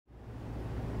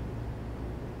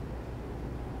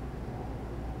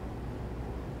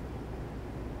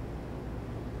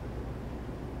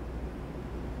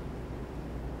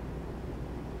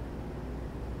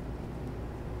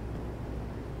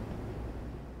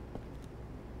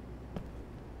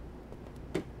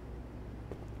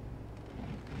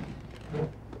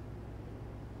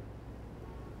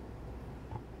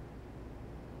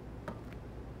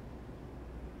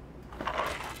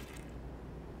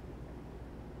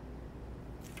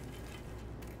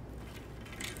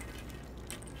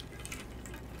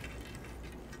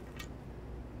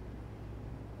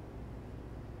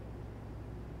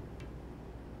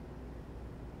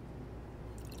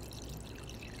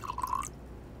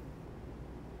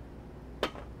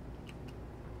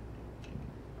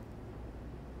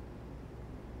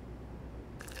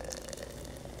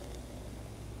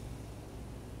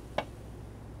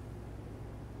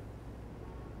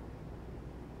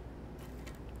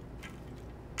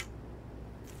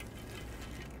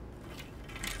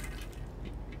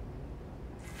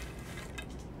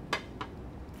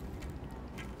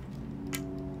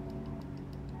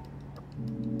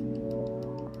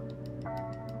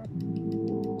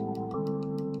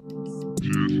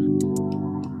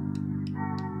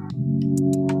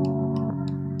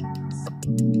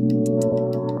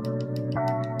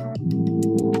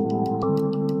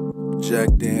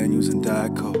down using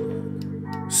Diet Coke.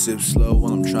 Sip slow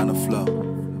while I'm trying to flow.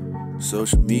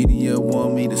 Social media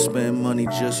want me to spend money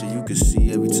just so you can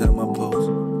see every time I post.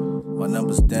 My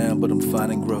number's down, but I'm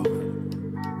finding growth.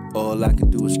 All I can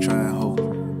do is try and hope.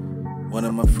 One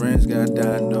of my friends got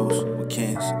diagnosed with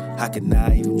cancer. How can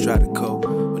I even try to cope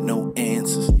with no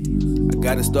answers? I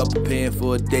gotta start preparing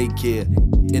for a daycare.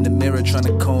 In the mirror trying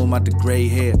to comb out the gray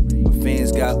hair. My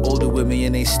fans got older with me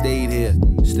and they stayed here.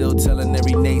 Still telling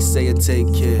every naysayer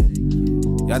take care.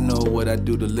 Y'all know what I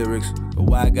do to lyrics, but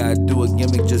why I gotta do a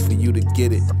gimmick just for you to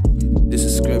get it? This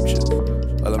is scripture.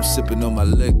 While I'm sipping on my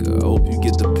liquor, I hope you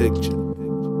get the picture.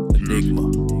 Enigma.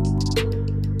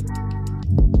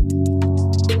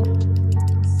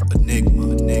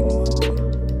 Enigma, enigma.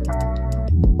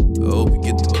 I hope you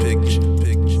get the picture.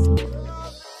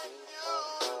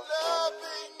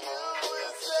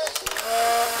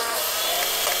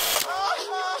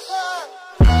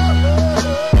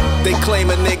 They claim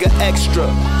a nigga extra.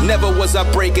 Never was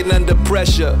I breaking under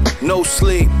pressure. No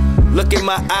sleep. Look in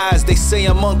my eyes, they say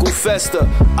I'm Uncle Fester.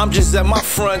 I'm just at my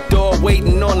front door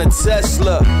waiting on a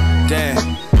Tesla. Damn,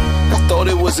 I thought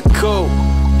it was a code.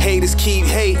 Haters keep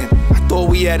hating, I thought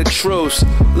we had a truce.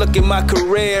 Look at my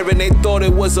career and they thought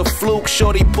it was a fluke.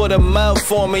 Shorty put a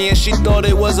mouth on me and she thought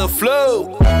it was a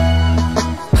fluke.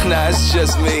 Nah, it's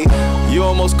just me. You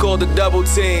almost called a double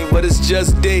team, but it's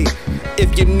just D.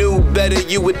 If you knew better,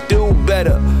 you would do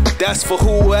better. That's for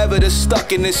whoever that's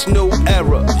stuck in this new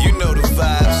era. You know the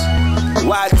vibes.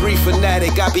 Y3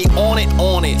 fanatic, I be on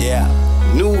it. Yeah.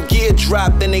 New gear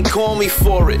dropped and they call me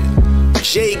for it.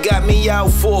 Jay got me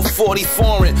out for a 40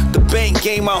 foreign. The bank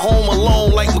gave my home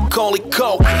alone like Macaulay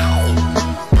Culkin.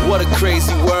 What a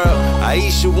crazy world.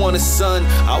 Aisha want a son,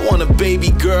 I want a baby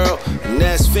girl. And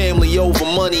that's family over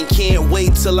money. Can't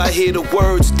wait till I hear the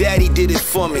words, Daddy did it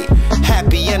for me.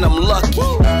 Happy and I'm lucky.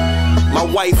 My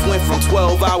wife went from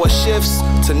 12-hour shifts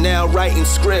to now writing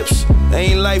scripts.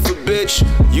 Ain't life a bitch.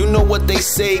 You know what they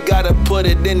say, gotta put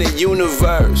it in the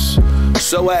universe.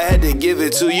 So I had to give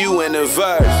it to you in a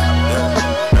verse.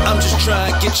 I'm just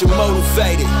trying to get you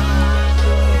motivated.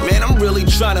 Man, I'm really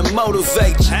trying to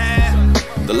motivate you.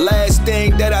 The last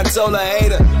thing that I told a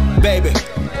hater, baby,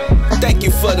 thank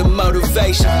you for the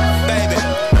motivation, baby.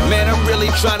 Man, I'm really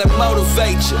trying to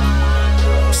motivate you.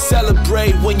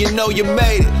 Celebrate when you know you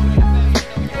made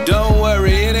it. Don't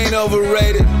worry, it ain't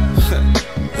overrated.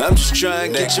 I'm just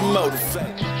trying to get you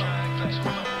motivated.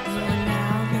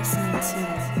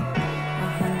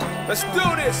 Let's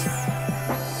do this.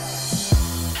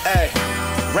 Hey,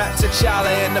 rap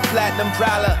T'Challa and the Platinum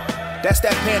Prowler. That's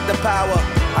that Panther power.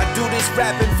 I do this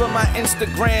rapping for my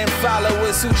Instagram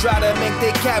followers who try to make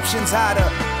their captions hotter.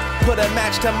 Put a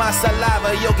match to my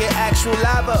saliva, you'll get actual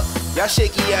lava. Y'all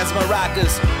shaky as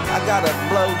maracas. I got a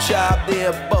blowjob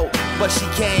there, boat, but she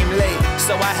came late,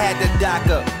 so I had to dock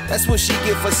her. That's what she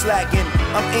get for slacking.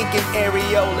 I'm inking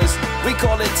areolas. We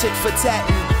call it tit for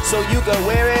tatting, so you can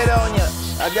wear it on ya.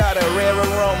 I got a rare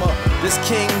aroma. This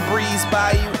king breeze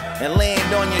by you and land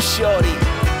on your shorty.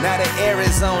 Now to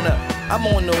Arizona, I'm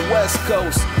on the West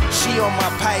Coast. She on my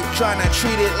pipe trying to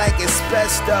treat it like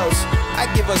asbestos. I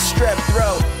give her strep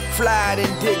throat. Fly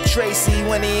than Dick Tracy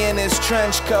when he in his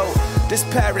trench coat. This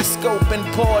periscope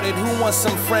imported, who wants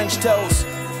some French toast?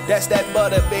 That's that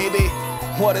butter, baby.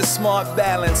 What a smart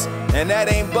balance. And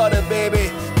that ain't butter,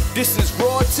 baby. This is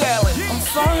raw talent. I'm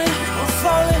falling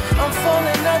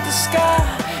out the sky.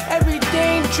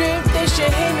 Everything drip, they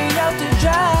should hit me out the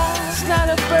dry. It's not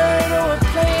a bird or a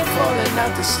plane falling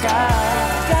out the sky.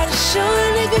 Gotta show a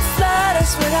nigga fly,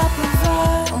 that's what I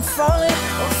provide. I'm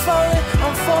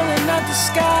falling out the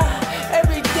sky.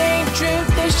 Everything drip,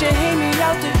 they should hit me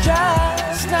out the dry.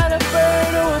 It's not a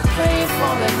bird or a plane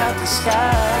falling out the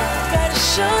sky. Gotta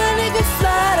show a nigga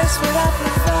fly, that's what I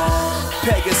provide.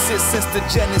 Pegasus since the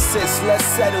Genesis, let's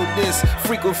settle this.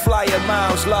 Frequent flyer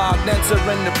miles logged,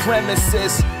 entering the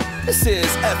premises. This is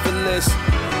effortless.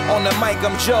 On the mic,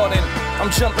 I'm Jordan.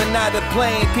 I'm jumping out the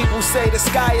plane. People say the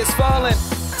sky is falling.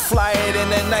 Fly it in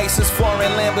the nicest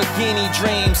foreign Lamborghini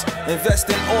dreams. Invest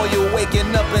in oil,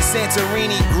 waking up in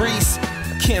Santorini, Greece.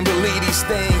 I can't believe these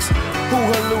things. Who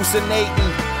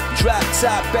hallucinating? Drop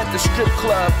top at the strip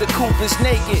club. The coupe is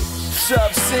naked.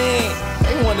 Obscene.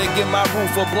 They wanna get my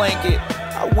roof a blanket.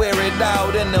 I wear it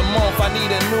out in a month. I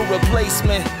need a new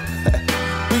replacement.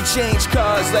 We change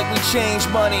cars like we change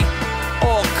money.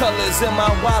 All colors in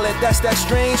my wallet, that's that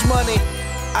strange money.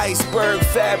 Iceberg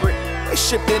fabric, they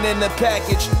shipped it in the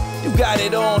package. You got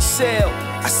it on sale.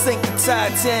 I sink the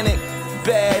Titanic.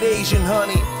 Bad Asian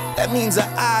honey, that means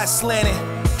her eyes slanted.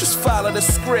 Just follow the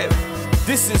script.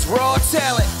 This is raw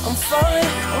talent. I'm falling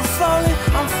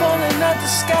out the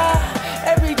sky.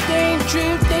 Everything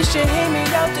drip, they should hang me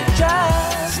out to dry.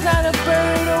 It's not a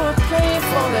bird or a plane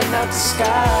falling out the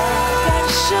sky.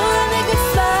 Gotta show a nigga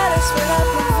fly, that's what I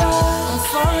provide. I'm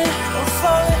falling, I'm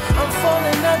falling, I'm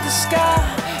falling out the sky.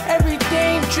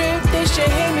 Everything drip, they should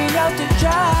hang me out to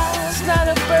dry. It's not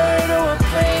a bird or a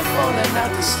plane falling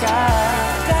out the sky.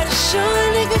 Gotta show a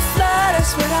nigga fly,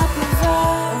 that's what I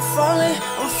provide. I'm falling,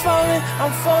 I'm falling,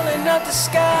 I'm falling out the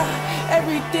sky.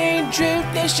 Everything drip,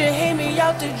 they should hang me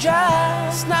out to dry.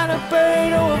 It's not a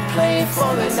bird or a plane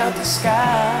falling out the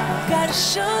sky. Gotta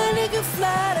show a nigga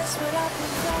fly, that's what I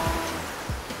provide.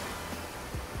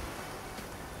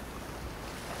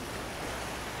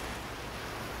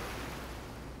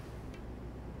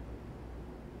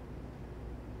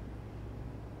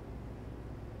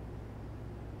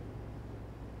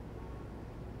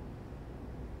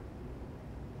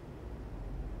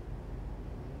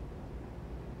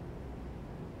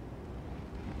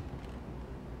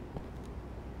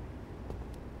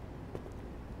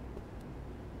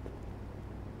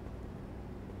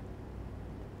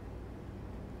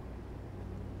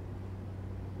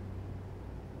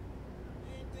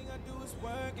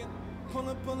 Working.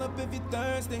 Pull up if you're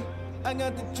thirsty. I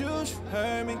got the juice, you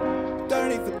heard me.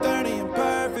 30 for 30 and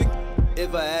perfect.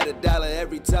 If I had $1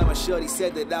 every time a shorty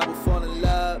said that I would fall in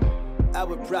love, I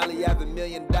would probably have $1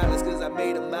 million cause I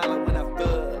made a mile when I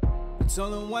fucked. I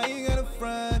told her why you got a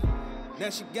front. Now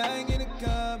she gotta get a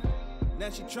cup. Now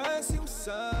she try and see what's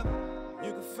up.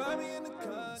 You can find me in the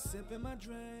cut, sipping my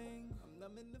drink. I'm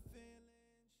numbing the feeling.